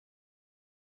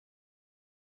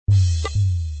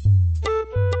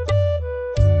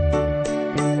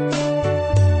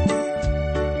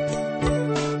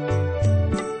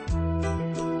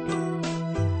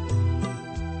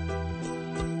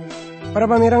Para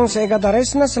pamirang saya kata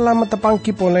resna selamat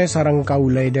tepangki pole sarang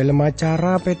kaulai dalam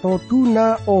acara peto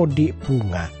tuna odik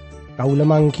bunga. Kaula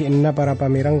mangki enna para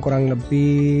pamirang kurang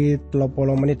lebih 30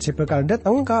 menit sepekal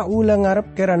datang kaula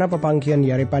ngarep kerana pepangkian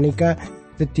yari panika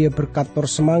tetia berkator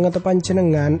semangat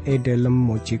pancenengan dalam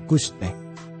moci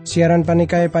Guste. Siaran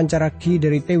panika pancaraki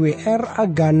dari TWR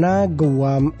Agana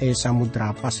Guam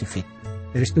Samudra Pasifik.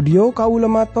 Dari studio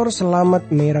kaula mator selamat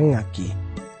merengaki.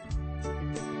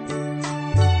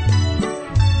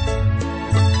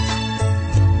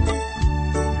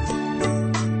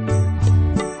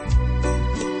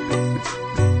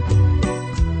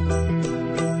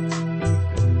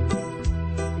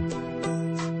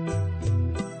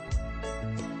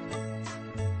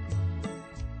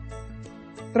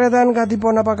 Tretan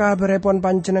katipun apa kabar pon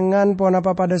pancenengan pon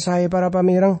apa pada saya para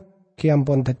pamirang.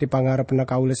 Kiampun tadi pangarep na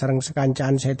kaula sareng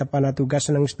sekancaan saya tepana tugas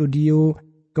nang studio.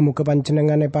 Kemuka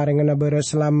pancenengan parengna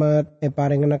beres selamat,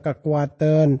 parengna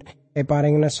kekuatan,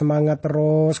 parengna semangat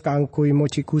terus kaangkuy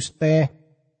moci Guste.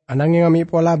 Ananging ngami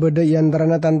pola beda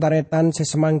yandrana tantaretan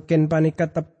sesemangkin panika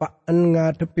tepaan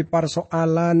ngadepi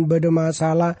persoalan beda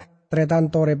masalah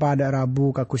tretan tore pada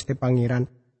Rabu ka Guste Pangeran.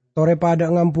 Tore pada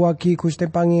ngampuaki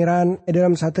Guste Pangeran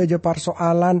dalam satu je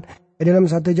persoalan, dalam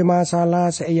satu je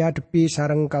masalah saya depi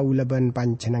sareng kaulaban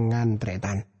pancenengan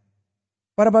tretan.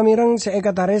 Para pamirang saya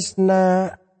katares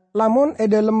na lamun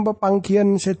dalam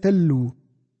pepangkian setelu,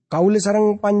 kaula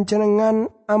sareng pancenengan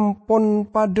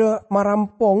ampon pada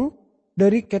marampong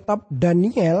dari kitab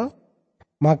Daniel,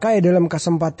 maka dalam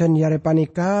kesempatan yare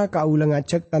panika kaula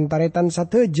ngajak tantaretan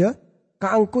satu je,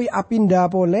 kaangkuy apinda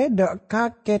pole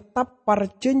ka kitab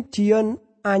perjanjian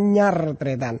anyar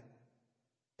tretan.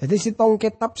 Jadi si tong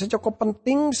kitab secukup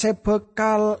penting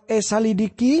sebekal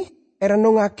salidiki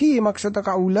renungaki maksudnya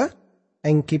kaula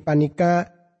engki panika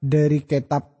dari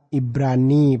kitab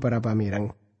Ibrani para pamirang.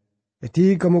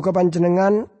 Jadi kemuka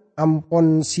panjenengan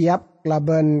ampun siap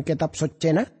laban kitab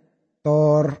socena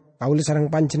tor kaula sareng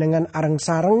panjenengan areng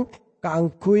sareng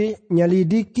kaangkuy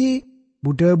nyalidiki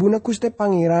Buddha-buna Guste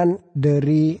Pangeran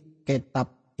dari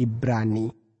kitab Ibrani.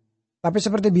 Tapi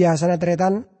seperti biasanya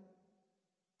tretan,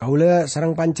 kaula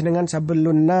sareng panjenengan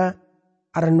sabelunna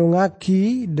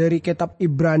arenungaki dari kitab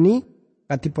Ibrani,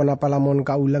 katipun apa lamun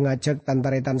kaula ngajak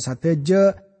tantaretan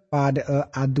sateja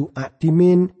pada adu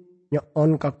dimin,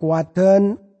 nyoon kekuatan,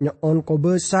 nyoon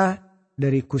kobesa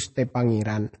dari Guste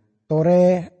Pangeran. Tore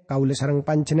kaula sareng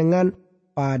panjenengan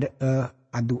pada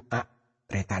adu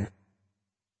tretan.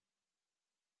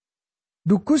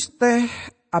 Dukus teh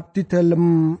abdi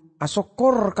dalem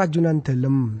asokor kajunan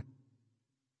dalem.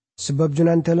 Sebab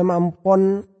junan dalem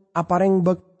ampon apareng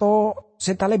bekto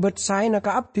setalebet sae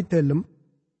naka abdi dalem.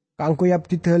 Kaangkuy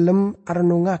abdi dalem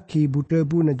arenungaki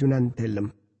budebu na junan dalem.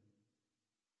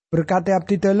 Berkate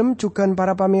abdi dalem jugan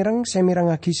para pamirang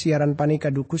semirangaki siaran panika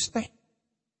dukus teh.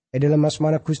 Dalam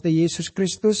asmana Guste Yesus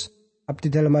Kristus abdi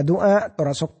dalem doa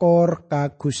tora sokor ka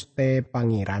Guste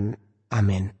Pangeran.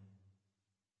 Amin.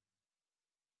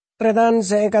 Tretan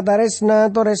saya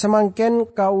kataresna tore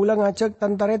semangken kaula ngajak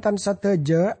tantaretan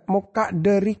sateja muka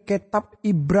dari kitab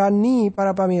Ibrani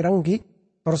para pamirang ki.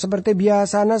 Tor seperti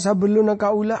biasana sebelum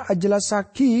kaula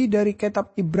ajelasaki dari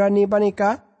kitab Ibrani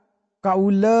panika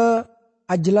kaula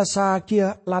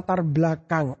ajelasaki latar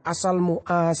belakang asal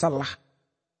muasalah.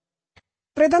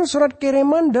 Tretan surat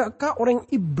kiriman dak ka orang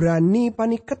Ibrani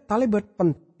panika talebet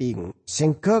penting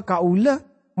sehingga kaula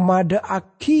mada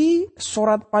aki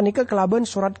surat panika kelaban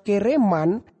surat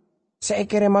kiriman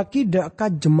sekeremaki dak ka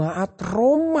jemaat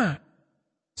Roma.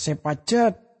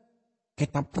 Sepacet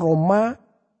kitab Roma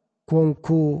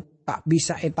gongku tak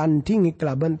bisa etandingi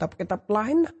kelaban tap kitab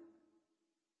lain.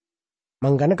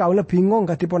 Mangkana kaula bingung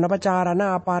kadipun apa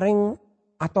carana apareng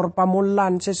atur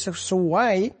pamulan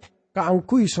sesuai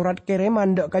kaangkuy surat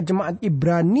kiriman dak ka jemaat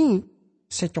Ibrani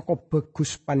secokop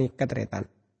bagus panika tretan.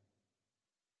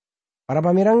 Para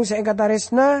pamirang saya kata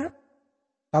resna,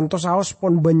 tanto saos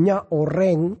pon banyak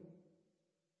orang,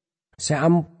 saya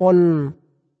ampon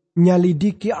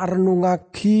nyalidiki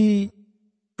arnungaki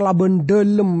kelaban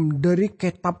dalem dari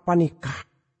kitab panika.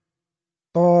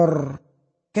 Tor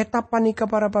kitab panika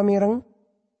para pamirang,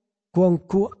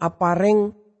 guangku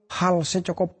apareng hal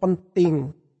secokop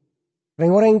penting.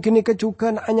 Reng-reng kini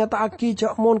kejugan hanya tak aki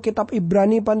jak mon kitab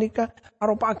Ibrani panika,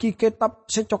 aropa aki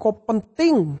kitab secokop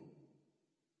penting.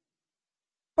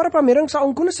 Para pamirang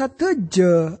saungkuna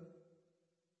sateja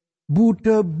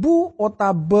budebu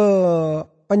otabe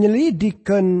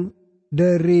penyelidikan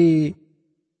dari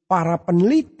para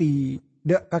peneliti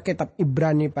dek ka kitab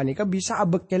Ibrani panika bisa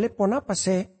abekele pon apa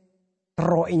se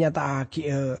tero inyata aki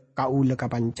kaula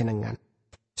kapancenengan.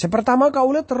 Sepertama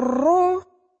kaula tero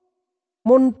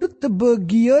montut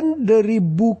bagian dari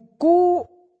buku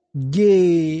J.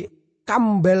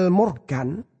 Campbell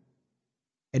Morgan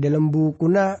dalam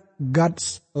bukuna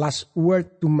God's Last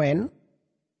Word to Man.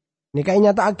 Nika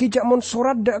nyata aki jak mon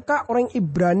surat deka orang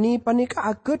Ibrani panika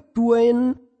agak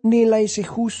duain nilai si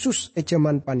khusus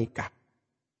zaman panika.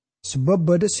 Sebab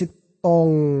beda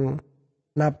sitong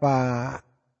napa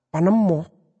panemo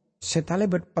setale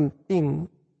penting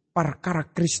perkara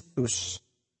Kristus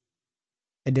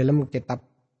dalam kitab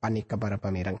panika para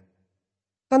pamirang.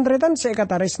 Tandretan saya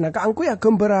kata resna kaangku ya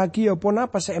gemberagi ya pon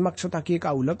apa saya maksud aki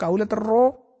kaula tero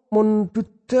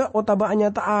munduta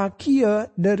otabaannya taaki ya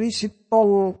dari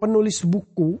sitong penulis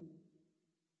buku.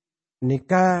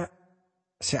 Nika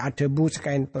saya ada bu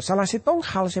sekain to salah sitong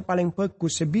hal saya paling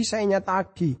bagus sebisa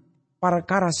nyataki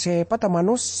perkara saya pada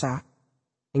manusia.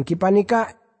 Engki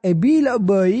panika bila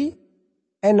bayi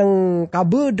eneng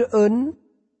kabedeen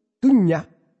dunya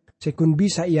sekun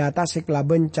bisa ia ta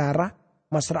seklaben cara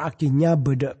masra akinya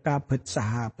bedek kabet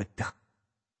sahabat.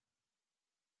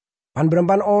 Pan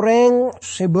berempan orang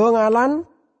sebengalan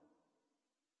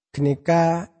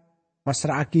kenika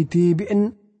masra aki dibien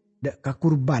dek ka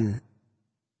kurban.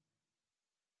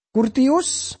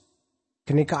 Kurtius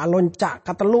kenika aloncak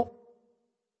katelu.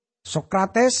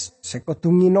 Sokrates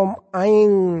sekotunginom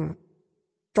aing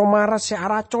comara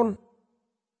searacon.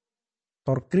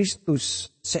 Tor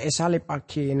Kristus seesale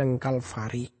pake nang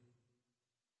Kalvari.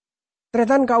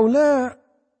 Tretan kaula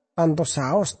tanto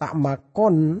saos tak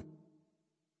makon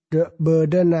dek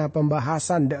bedena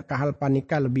pembahasan dek kahal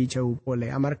panika lebih jauh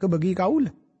boleh. Amarga bagi kaula.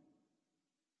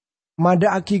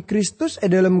 Mada aki Kristus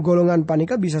dalam golongan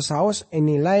panika bisa saos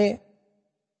nilai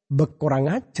bekurang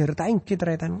ajar tak ingkit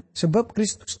tretan. Sebab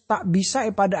Kristus tak bisa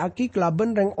pada aki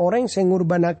kelaban reng orang sing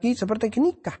ngurbanaki seperti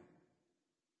kenikah.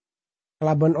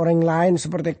 Kelaban orang lain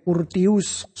seperti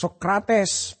Kurtius,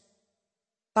 Sokrates.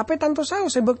 Tapi tanto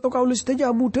saos sebab to kaulis deja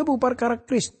muda bu perkara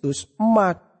Kristus,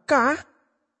 maka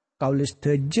kaulis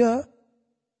deja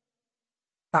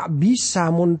tak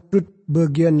bisa muntut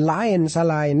bagian lain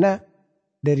salaina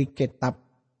dari kitab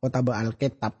otaba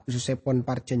Alkitab khususnya pon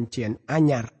perjanjian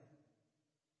anyar.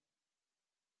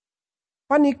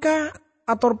 Panika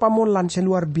ator pamulan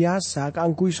seluar biasa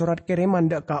kaangkui surat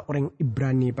kiriman dak ka orang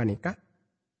Ibrani panika.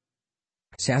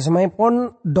 Seasemai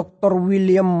pon Dr.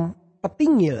 William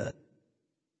Pettingil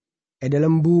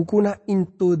dalam bukunya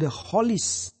Into the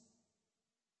Holies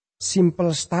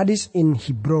Simple Studies in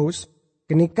Hebrews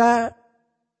kenika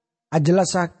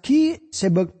ajelasaki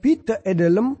sebab bida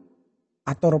dalam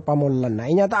ator pamulan. Nah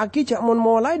nyata aki jak mon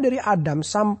mulai dari Adam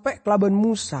sampai kelaban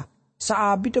Musa.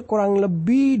 Saabi kurang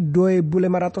lebih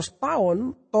 2500 tahun.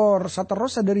 Tor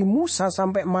seterusnya dari Musa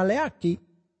sampai Maleaki.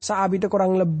 Saabi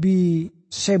kurang lebih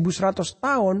 1100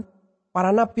 tahun.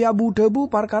 Para nabi abu debu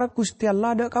perkara Gusti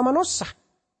Allah ada kamanosah.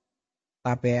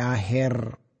 Tapi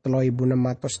akhir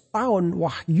 3600 tahun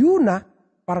wahyuna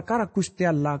perkara Gusti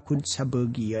Allah kun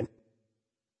sabagian.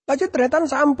 Laju tretan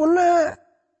sampuna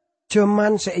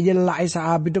jaman sejelai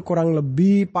saabi kurang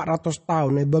lebih 400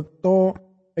 tahun. Bekto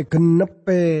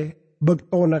genepe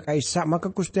bekto na kaisa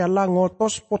maka Gusti Allah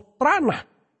ngotos putrana.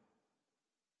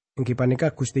 Engki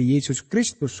panika Gusti Yesus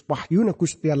Kristus wahyuna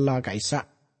Gusti Allah kaisa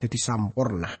jadi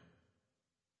sampurna.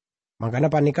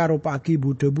 Makanya panika rupa aki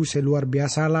budebu seluar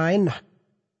biasa lain nah.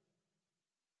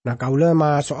 Nah kaula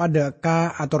masuk ada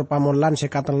ka atur pamulan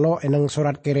sekatelo eneng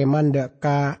surat kiriman dak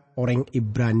ka orang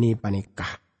Ibrani panika.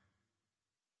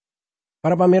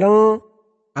 Para pamireng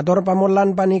atur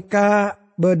pamulan panika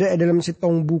beda dalam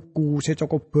sitong buku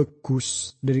secoko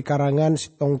bagus dari karangan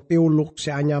sitong teolog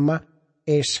seanyama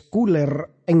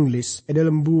Schooler English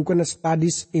dalam buku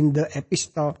Studies in the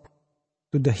Epistle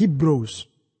to the Hebrews.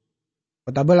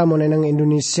 Otabala mau nenang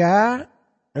Indonesia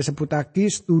seputaki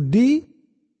studi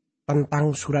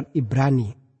tentang surat Ibrani.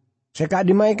 Seka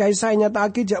dimai kaisa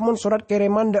nyataki jakmon surat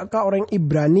kiriman dak ka orang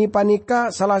Ibrani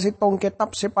panika salah sitong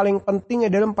kitab paling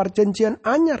penting dalam perjanjian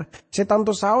anyar.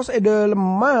 Setanto saos dalam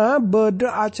ma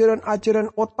beda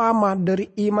ajaran-ajaran utama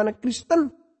dari iman Kristen.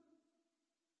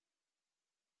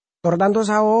 Tortanto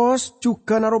saos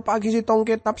juga narupaki sitong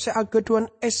kitab seagaduan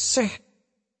eseh.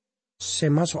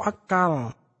 Semasuk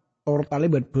akal. Tortale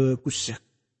bagus.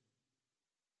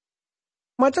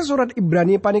 Maca surat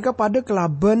Ibrani panika pada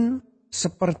kelaban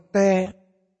seperti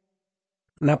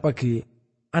napagi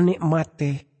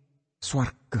anikmate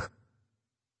swarga.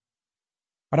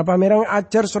 Para pamirang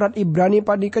ajar surat Ibrani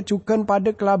panika juga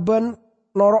pada kelaban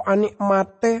loro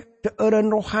anikmate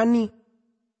deeren rohani.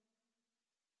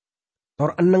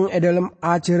 Tor eneng dalam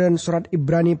ajaran surat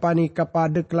Ibrani panika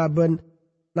pada kelaban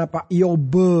napa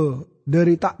Yobe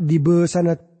dari tak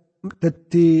dibesana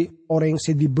deti orang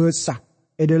sedibesah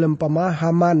dalam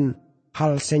pemahaman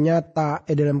hal senyata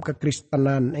dalam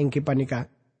kekristenan engki panika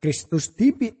Kristus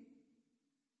tipi.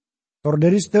 Tor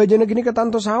dari sedajana gini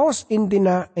ketanto saos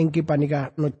intina engki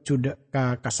panika nucude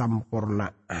ka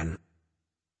kasampurnaan.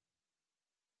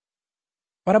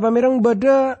 Para pamirang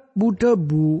bada Buddha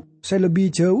bu saya lebih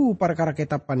jauh perkara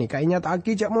kitab panika inyata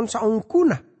aki jakmon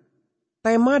saungkuna.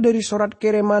 Tema dari surat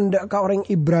Kiremanda ka orang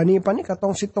Ibrani panika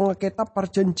tong sitong kitab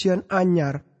perjanjian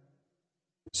anyar.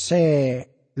 Se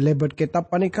lebet kitab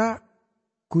panika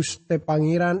Guste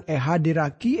Pangeran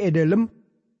hadiraki dalam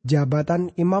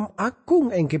jabatan Imam Agung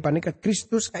engke panika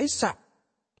Kristus kaisa.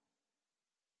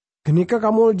 Genika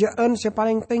kamuljaan se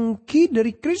paling tinggi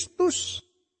dari Kristus.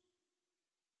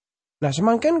 Nah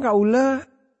semangken kaula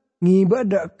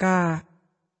ngibadah ka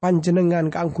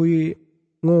panjenengan kaangkui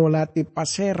ngolati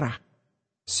pasera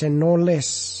senoles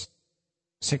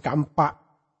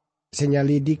sekampak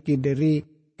senyalidiki dari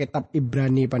kitab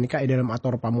Ibrani panika dalam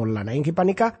ator pamulana. Engki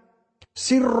panika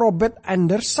Sir Robert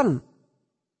Anderson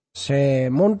se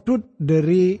montut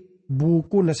dari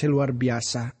buku nasi luar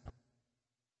biasa.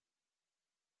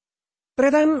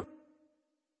 Tretan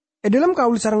dalam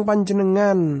kaul sarang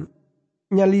panjenengan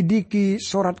nyalidiki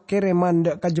surat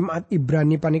Kiremanda ka jemaat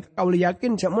Ibrani panika kaul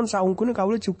yakin jamon saungkune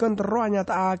kaul juga tero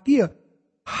nyataaki ya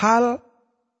hal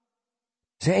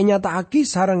saya nyataaki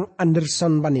sarang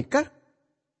Anderson panika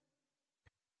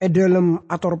dalam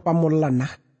ator pamulana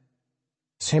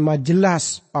sema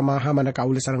jelas pemahaman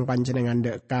kaul sarang panjenengan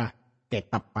ka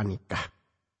kitab panika.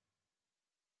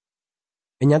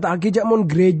 Nyataaki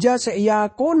jamon gereja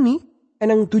seiyakoni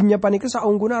enang dunya panika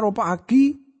saungkuna ropa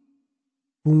aki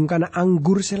bungkana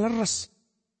anggur seleres.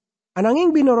 Ananging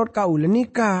binorot kaula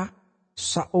nika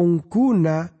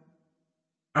saungkuna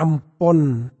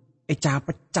ampon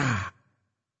pecah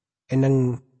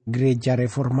enang gereja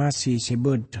reformasi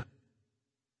sebut.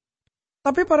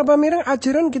 Tapi para pamirang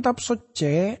ajaran kitab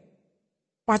suci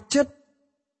pacet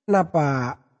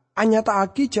napa anyata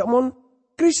aki jakmon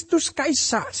Kristus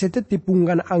kaisa setet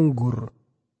dibungkana anggur.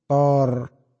 Tor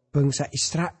bangsa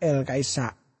Israel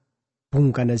kaisa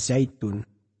bungkana zaitun.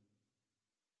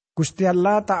 Gusti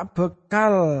Allah tak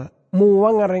bekal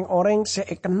muang orang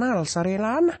sekenal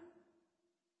sarelana.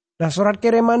 Nah surat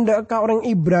Kiremanda ka orang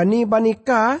Ibrani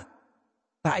panika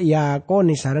tak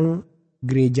yakoni sareng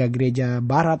gereja-gereja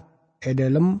barat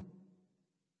dalam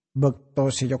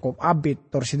bekto si cukup abid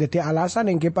tor si dadi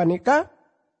alasan yang panika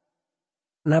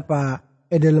napa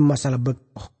dalam masalah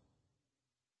bekto.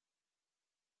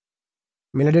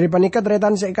 Mila dari panika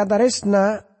tretan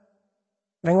seikataresna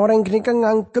reng orang kini kan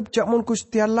nganggep jakmon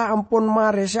Gusti Allah ampun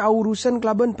mare sa urusan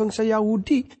kelaban bangsa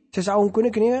Yahudi.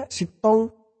 Sesaungkune kini sitong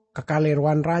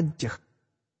kekaleruan raja.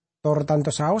 Tor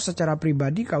tanto saos secara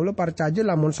pribadi kaula percaya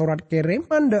lamun surat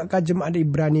Kiremanda ka jemaat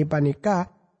Ibrani panika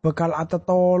bekal atau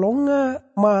tolonga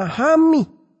mahami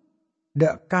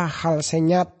dak ka hal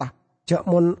senyata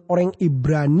jakmon orang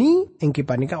Ibrani engki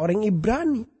panika orang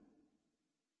Ibrani.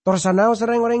 Tor sanao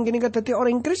sering orang kini dadi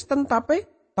orang Kristen tapi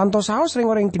tanto saos sering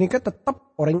orang kini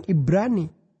tetap orang Ibrani.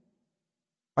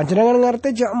 Panjenengan ngerti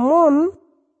jakmon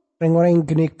sering orang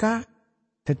kini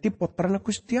dadi putrana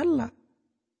Gusti Allah.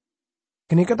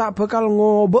 Kini tak bakal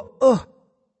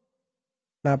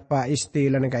napa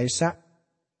istilahnya kaisa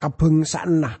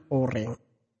kabangsaan nah orang.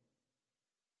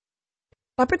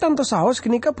 Tapi tanto saos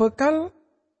kini bakal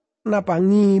napa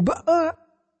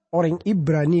orang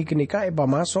Ibrani kini eba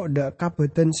masuk da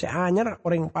kabupaten seanyar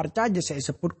orang percaya saya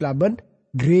sebut kelaban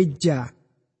gereja.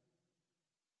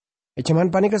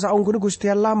 Cuman panika saungkune Gusti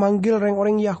Allah manggil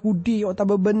orang Yahudi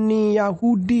otaba beni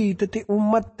Yahudi teti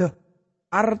umat deh.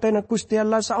 Artena Gusti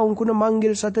Allah saungkune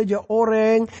manggil sateja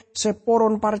orang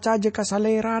seporon parcaja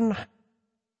kasaleran.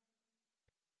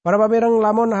 Para pamirang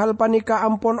lamun hal panika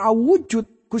ampon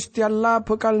awujud Gusti Allah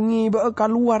bekal ngiba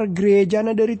keluar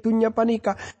gerejana dari dunya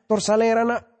panika tor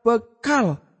salerana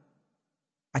bekal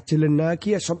ajelena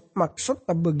kia maksud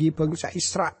bagi bangsa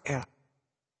Israel.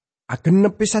 Agen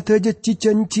nepi sateja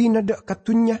cijanjina dak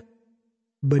katunya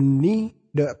beni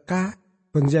dak ka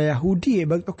bangsa Yahudi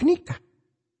bakto kenika.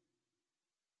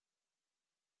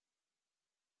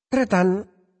 Tretan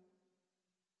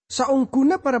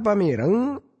saungkuna para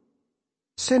pamirang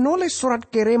senoleh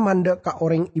surat Kiremanda ka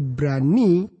orang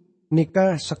Ibrani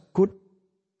nika sekut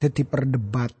dadi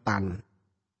perdebatan.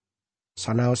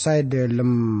 Sanausai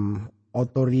dalam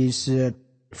authorized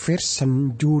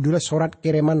version judulnya surat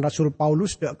kiriman Rasul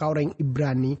Paulus ka orang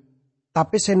Ibrani.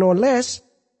 Tapi senoles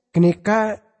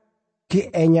kenika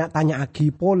ki enya tanya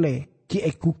agi pole ki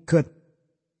gugat.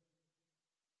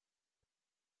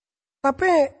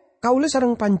 Tapi kaula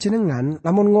sareng panjenengan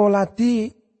lamun ngolati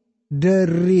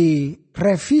dari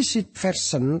revisit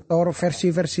version atau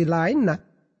versi-versi lain nah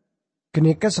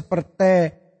genika seperti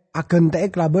agente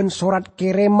kelaban surat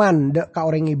kiriman dek ka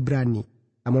orang Ibrani.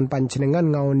 Lamun panjenengan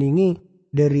ngaoningi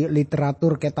dari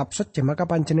literatur kitab suci maka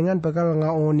panjenengan bakal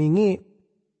ngaoningi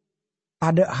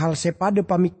ada hal sepada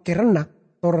pamikiran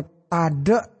tor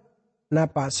tada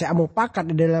napa seamu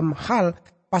pakat di dalam hal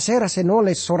pasera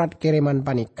senoles surat kiriman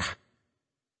panikah.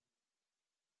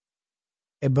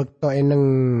 Ebek to eneng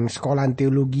sekolah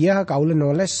teologia kaula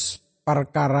noles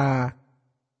perkara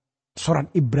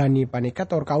surat Ibrani panika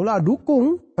tor kaula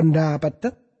dukung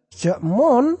pendapat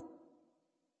jemon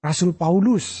Rasul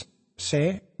Paulus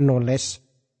se noles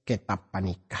kitab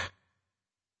panika.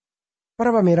 Para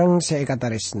pamirang se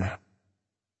kataresna.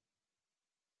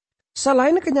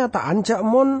 Selain kenyataan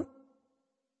jemon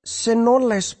se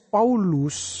noles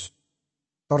Paulus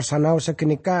tor sanau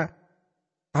sekenika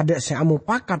ada seamu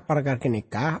pakat perkara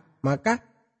kenika, maka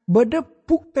beda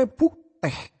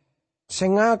bukte-bukte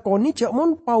sengakoni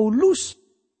jakmon Paulus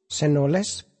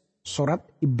senoles surat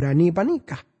Ibrani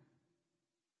panikah.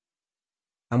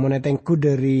 Namun etengku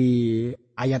dari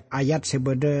ayat-ayat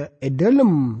sebeda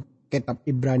dalam kitab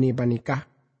Ibrani panikah.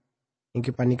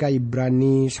 Ingki panikah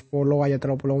Ibrani 10 ayat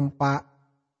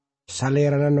 34.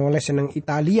 Salerana noles seneng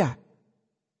Italia.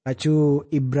 Laju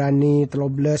Ibrani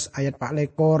 13 ayat 4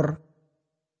 lekor.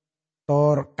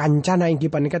 Tor kancana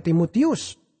ingki panika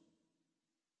Timotius.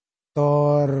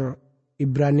 Tor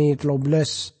Ibrani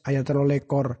 13 ayat 3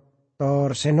 lekor.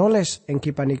 Tor senoles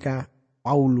ingki panika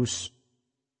Paulus.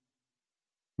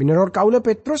 Menurut kaula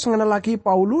Petrus ngenalaki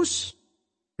Paulus.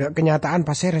 Kenyataan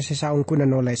pasir sesaungku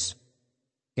noles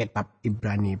kitab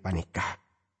Ibrani panika.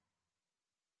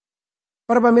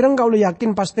 Para pamirang kaula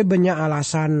yakin pasti banyak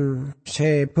alasan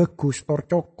sebagus tor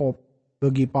cukup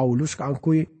bagi Paulus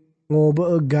kaangkui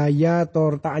ngobe gaya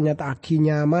tor taknya taki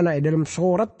nyaman dalam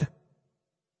surat.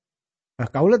 Nah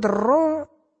kaula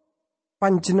terus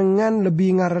panjenengan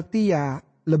lebih ngerti ya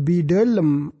lebih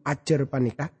dalam ajar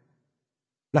panika.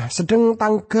 Nah sedang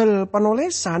tanggal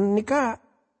penulisan nika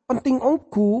penting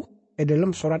ongku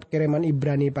dalam surat kiriman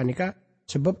Ibrani panika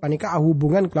sebab panika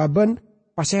hubungan kelaban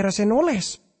pasera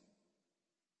senoles.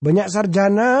 Banyak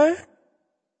sarjana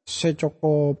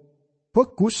secukup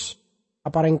bagus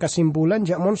apa yang kesimpulan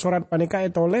jakmon surat panika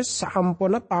etoles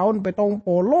saampuna tahun 70.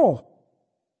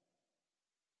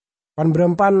 Pan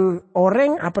berempan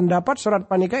orang pendapat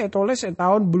surat panika etoles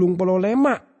tahun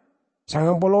 25 96.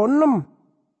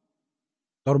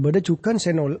 Tor beda juga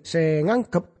se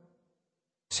nganggep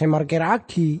se markir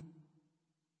agi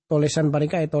tulisan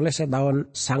panika etoles tahun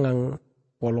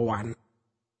 90-an.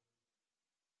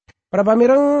 Para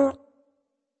pamirang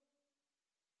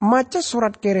maca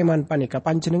surat kiriman panika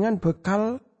panjenengan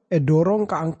bekal dorong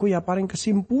kaangku ya paling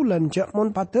kesimpulan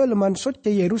jakmon pada leman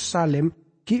suci Yerusalem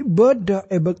ki beda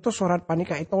bekto surat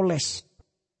panika etoles.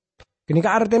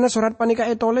 Kenika artinya surat panika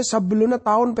etoles sebelumnya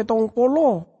tahun 70.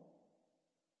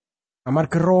 Amar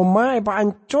ke Roma pa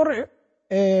ancor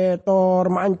tor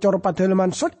maancor pada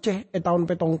leman suci tahun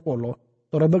 70.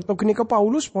 Tor bekto kenika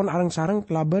Paulus pon arang-sarang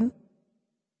kelaban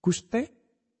Guste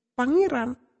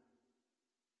Pangeran.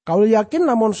 Kalau yakin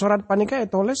namun surat panika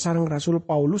etoles sareng Rasul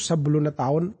Paulus sebelumnya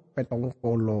tahun 70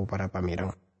 para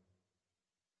pamirang.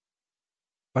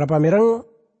 Para pamirang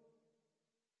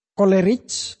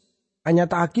Coleridge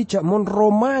anyataaki jakmon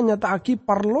Roma anyataaki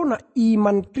parlona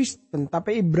iman Kristen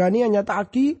tapi Ibrani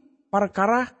anyataaki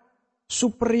perkara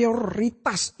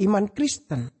superioritas iman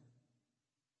Kristen.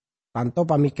 Tanto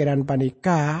pamikiran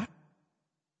panika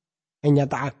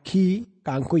anyataaki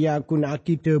kangku ya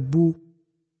gunaki debu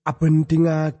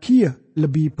abendingagi ya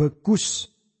lebih bagus.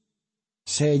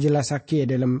 Saya jelasake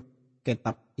dalam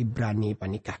kitab Ibrani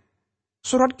panika.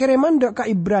 Surat kiriman dak ka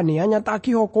Ibrani hanya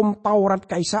taki hukum Taurat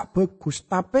kaisa bagus,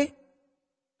 tapi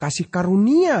kasih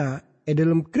karunia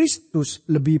dalam Kristus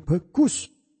lebih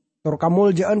bagus. Tor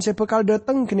kamuljaan saya bekal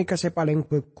datang kenika saya paling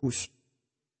bagus.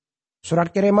 Surat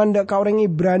kiriman dak ka orang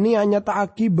Ibrani hanya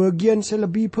taki bagian saya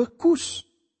lebih bagus.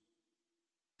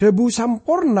 Debu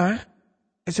sampurna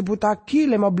sebutaki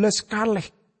 15 kali.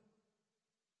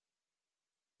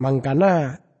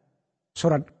 Mangkana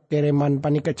surat kiriman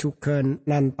panika juga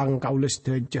nantang kaules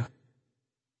dajah.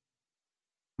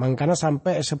 Mangkana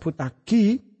sampai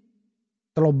sebutaki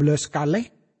 13 kali.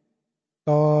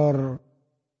 Tor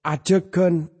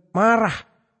ajegan marah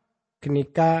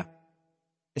kenika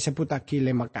sebutaki 5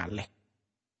 kali.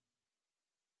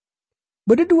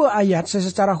 Beda 2 ayat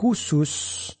secara khusus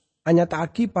hanya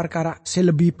taaki perkara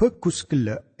selebih bagus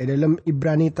gele dalam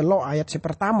Ibrani 3 ayat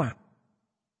pertama.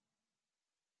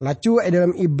 Laju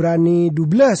dalam Ibrani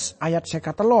 12 ayat 3.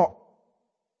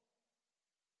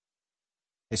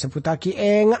 Disebutaki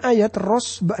enga ayat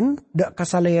terus ben dak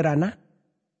kasalerana.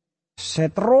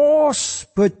 Se terus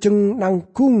bejeng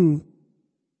nanggung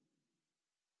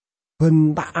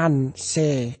bentaan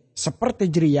se seperti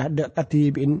jeria dak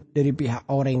tadi dari pihak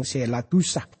orang se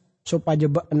latusah supaya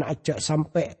ben aja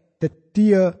sampai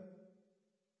dia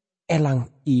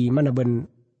elang mana ben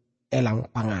elang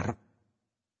pangarep.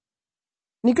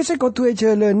 Niki sekotu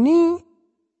jalani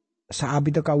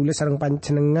saabit kaula sareng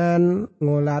panjenengan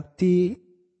ngolati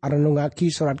arenungake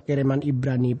surat kiriman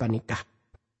Ibrani panikah.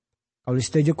 Kaula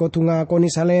setuju kotu ngakoni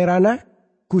salerana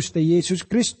Gusti Yesus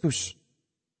Kristus.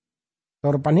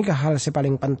 Tor panikah hal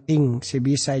sepaling penting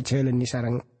sebisa jalani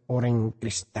sareng orang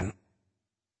Kristen.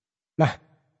 Nah,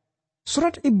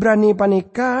 surat Ibrani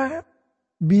panikah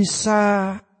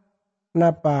bisa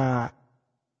napa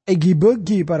egi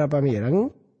bagi para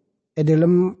pamireng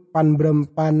dalam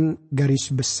panbrempan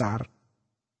garis besar.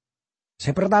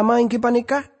 Saya pertama yang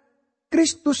panikah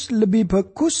Kristus lebih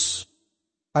bagus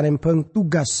panembang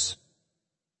tugas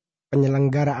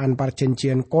penyelenggaraan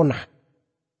perjanjian konah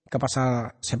ke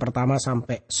pasal pertama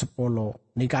sampai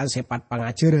 10 nikah sepat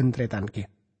pengajaran tretanke.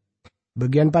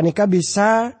 Bagian panikah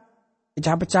bisa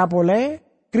pecah-pecah oleh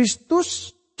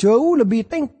Kristus jauh lebih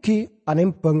tinggi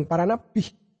panembang para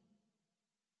nabi.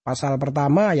 Pasal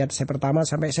pertama ayat pertama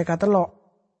sampai sekatelok.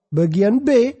 Bagian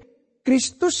B,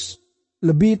 Kristus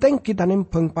lebih tinggi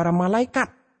panembang para malaikat.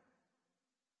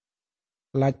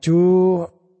 Laju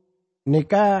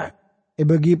nikah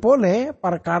bagi pole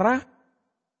perkara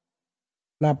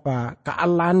napa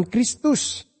kealahan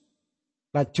Kristus.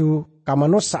 Laju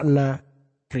kamanosana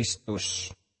Kristus.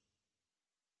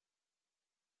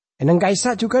 Enang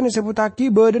kaisa juga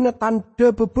disebutaki badana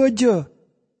tanda bebeja.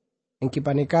 Yang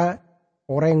kipanika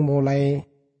orang mulai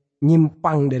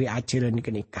nyimpang dari ajaran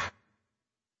kenikah.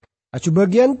 Laju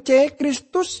bagian C,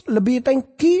 Kristus lebih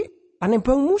tinggi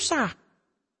panembang Musa.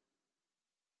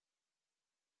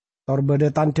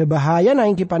 Torbada tanda bahaya na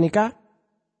yang kipanika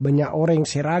banyak orang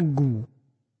seragu.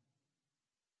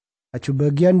 Laju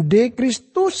bagian D,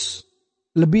 Kristus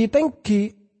lebih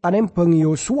tinggi panembang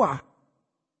Yosua.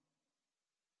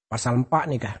 Pasal 4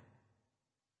 nih kah.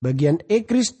 Bagian E,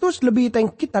 Kristus lebih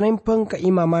tinggi panembang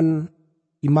keimaman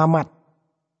imamat.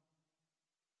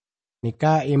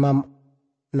 Nika imam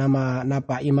nama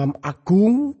napa imam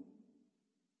agung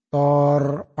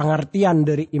tor pengertian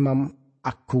dari imam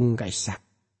agung kaisa.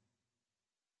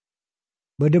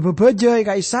 Bada bebeja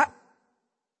kaisa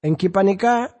engki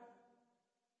panika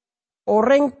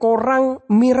orang korang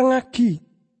mirengagi.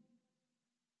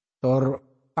 Tor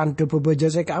tanda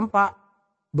bebeja saya keempat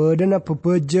badana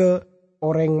bebeja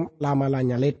orang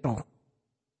lama-lanya letong.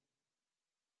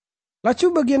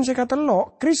 Laju bagian saya kata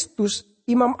lo, Kristus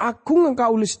imam agung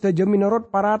engkau ulis daja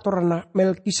menurut para torna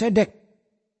Melkisedek.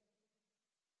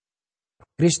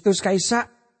 Kristus kaisa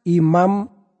imam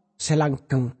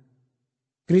selanggeng.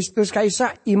 Kristus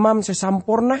kaisa imam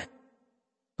sesampurna.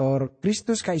 Tor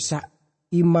Kristus kaisa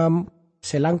imam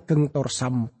selanggeng tor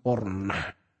sampurna.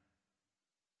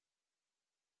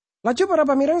 Laju para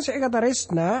pamirang saya kata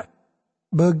resna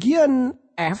bagian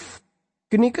F.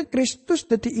 Kenika Kristus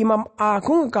dadi imam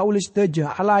agung kaulis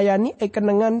daja alayani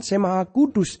kenengan semaha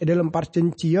kudus dalam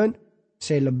perjanjian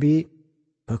saya lebih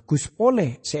bagus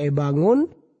pole saya bangun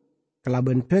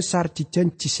kelaban besar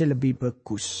janji saya lebih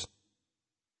bagus.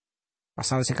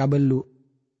 Pasal sekabelu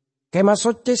kema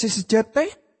soce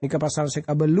sesejate nika pasal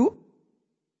sekabelu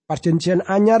perjanjian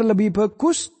anyar lebih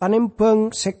bagus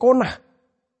tanembang sekonah.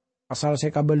 Pasal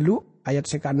sekabelu ayat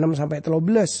seka 6 sampai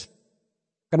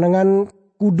 13 kenengan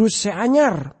kudus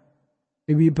seanyar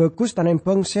lebih bagus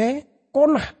tanembang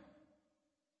sekonah.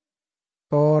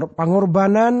 Tor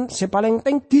pangorbanan paling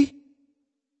tinggi.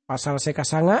 Pasal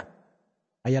sekasanga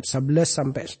ayat 11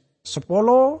 sampai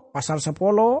 10, pasal 10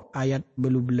 ayat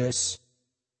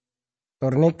 12.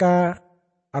 Tor neka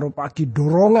arupaki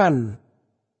dorongan.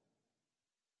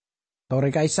 Tor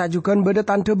neka isa juga beda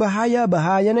tanda bahaya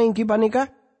na yang kipanika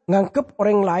ngangkep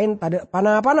orang lain tada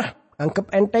panah-panah, ngangkep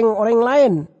enteng orang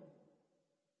lain.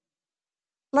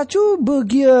 Laju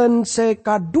bagian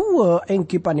kedua yang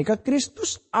kipanika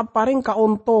Kristus apareng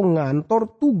kauntungan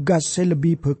tor tugas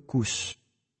lebih bagus.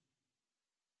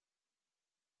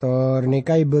 Tor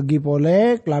nikai bagi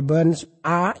pole kelaban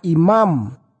A imam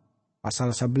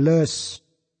pasal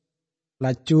 11.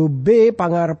 Laju B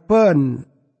pangarpen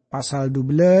pasal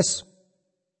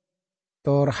 12.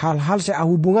 Tor hal-hal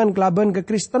hubungan kelaban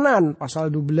kekristenan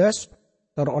pasal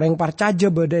 12. Tor orang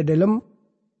percaya beda dalam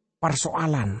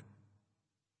persoalan.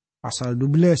 Pasal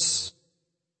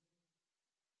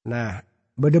 12. Nah,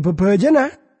 beda bebaja nah,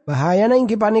 bahaya na yang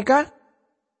kipanika.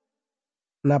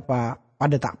 Napa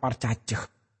pada tak percaya.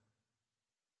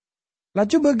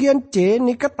 Laju bagian C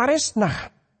nika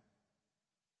taresnah.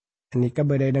 Nika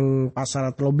beda dengan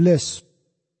pasal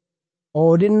 13.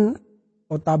 Odin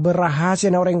ota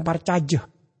berrahasia na orang parcaja.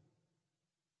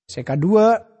 Seka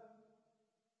dua,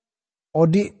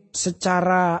 Odi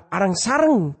secara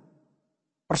arang-sarang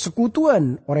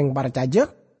persekutuan orang parcaja.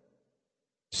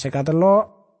 Seka telo,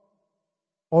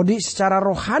 Odi secara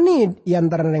rohani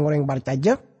diantara orang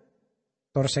parcaja.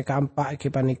 Tor seka empat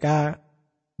kipanika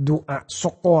doa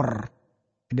sokor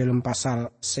dalam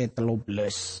pasal 13.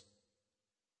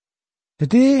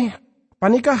 Jadi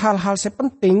panika hal-hal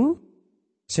sepenting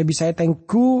saya bisa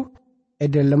tengku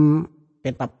dalam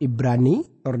kitab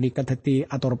Ibrani tor dikateti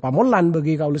atur pamolan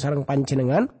bagi kaula sareng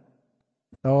panjenengan.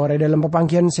 Tor dalam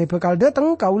pepanggian saya bakal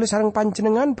datang kaula sareng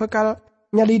panjenengan bakal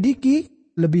nyelidiki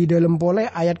lebih dalam boleh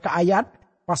ayat ke ayat,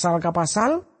 pasal ke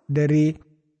pasal dari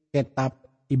kitab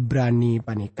Ibrani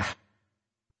panika.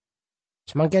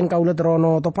 Semakin kaula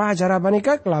terono topa acara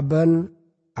panika kelaban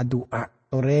adua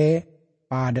tore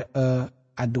pada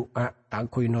adua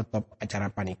tangkui notop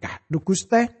acara panikah. Dukus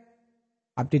teh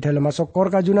abdi dalam masokor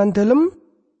kajunan dalam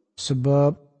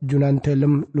sebab junan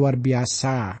dalam luar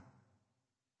biasa.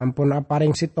 Ampun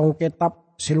aparing sitong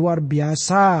kitab si luar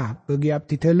biasa bagi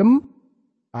abdi dalam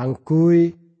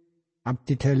angkui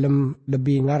abdi dalam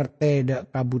lebih ngarte dak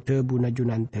kabude buna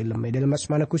junan dalam. Dalam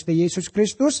asmana Gusti Yesus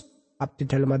Kristus abdi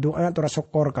dalam doa tora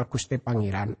sokor ka Gusti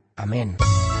Pangeran. Amin.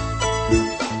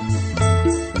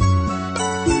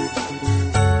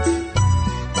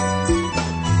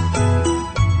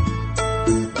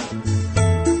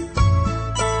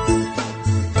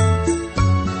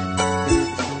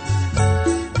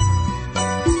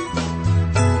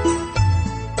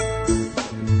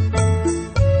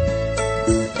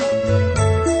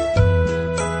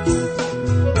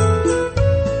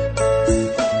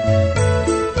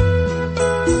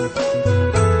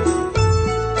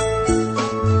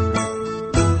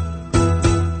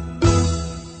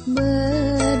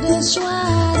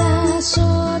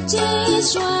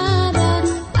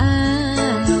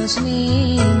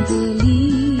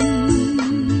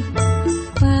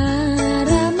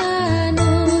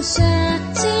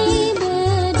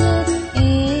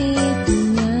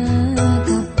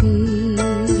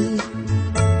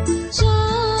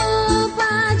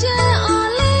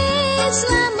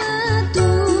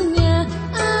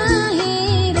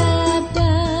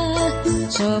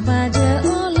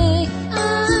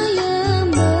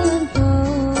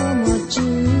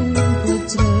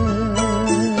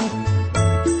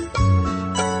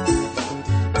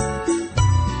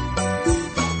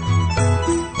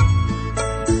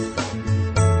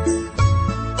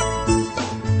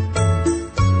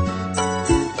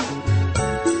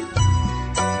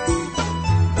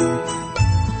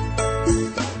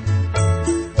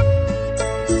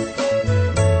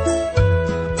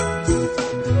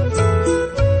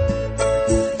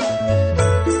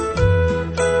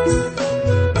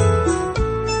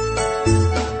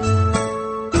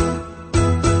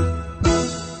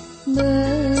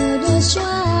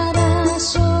 Bersuara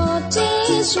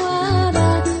soce suara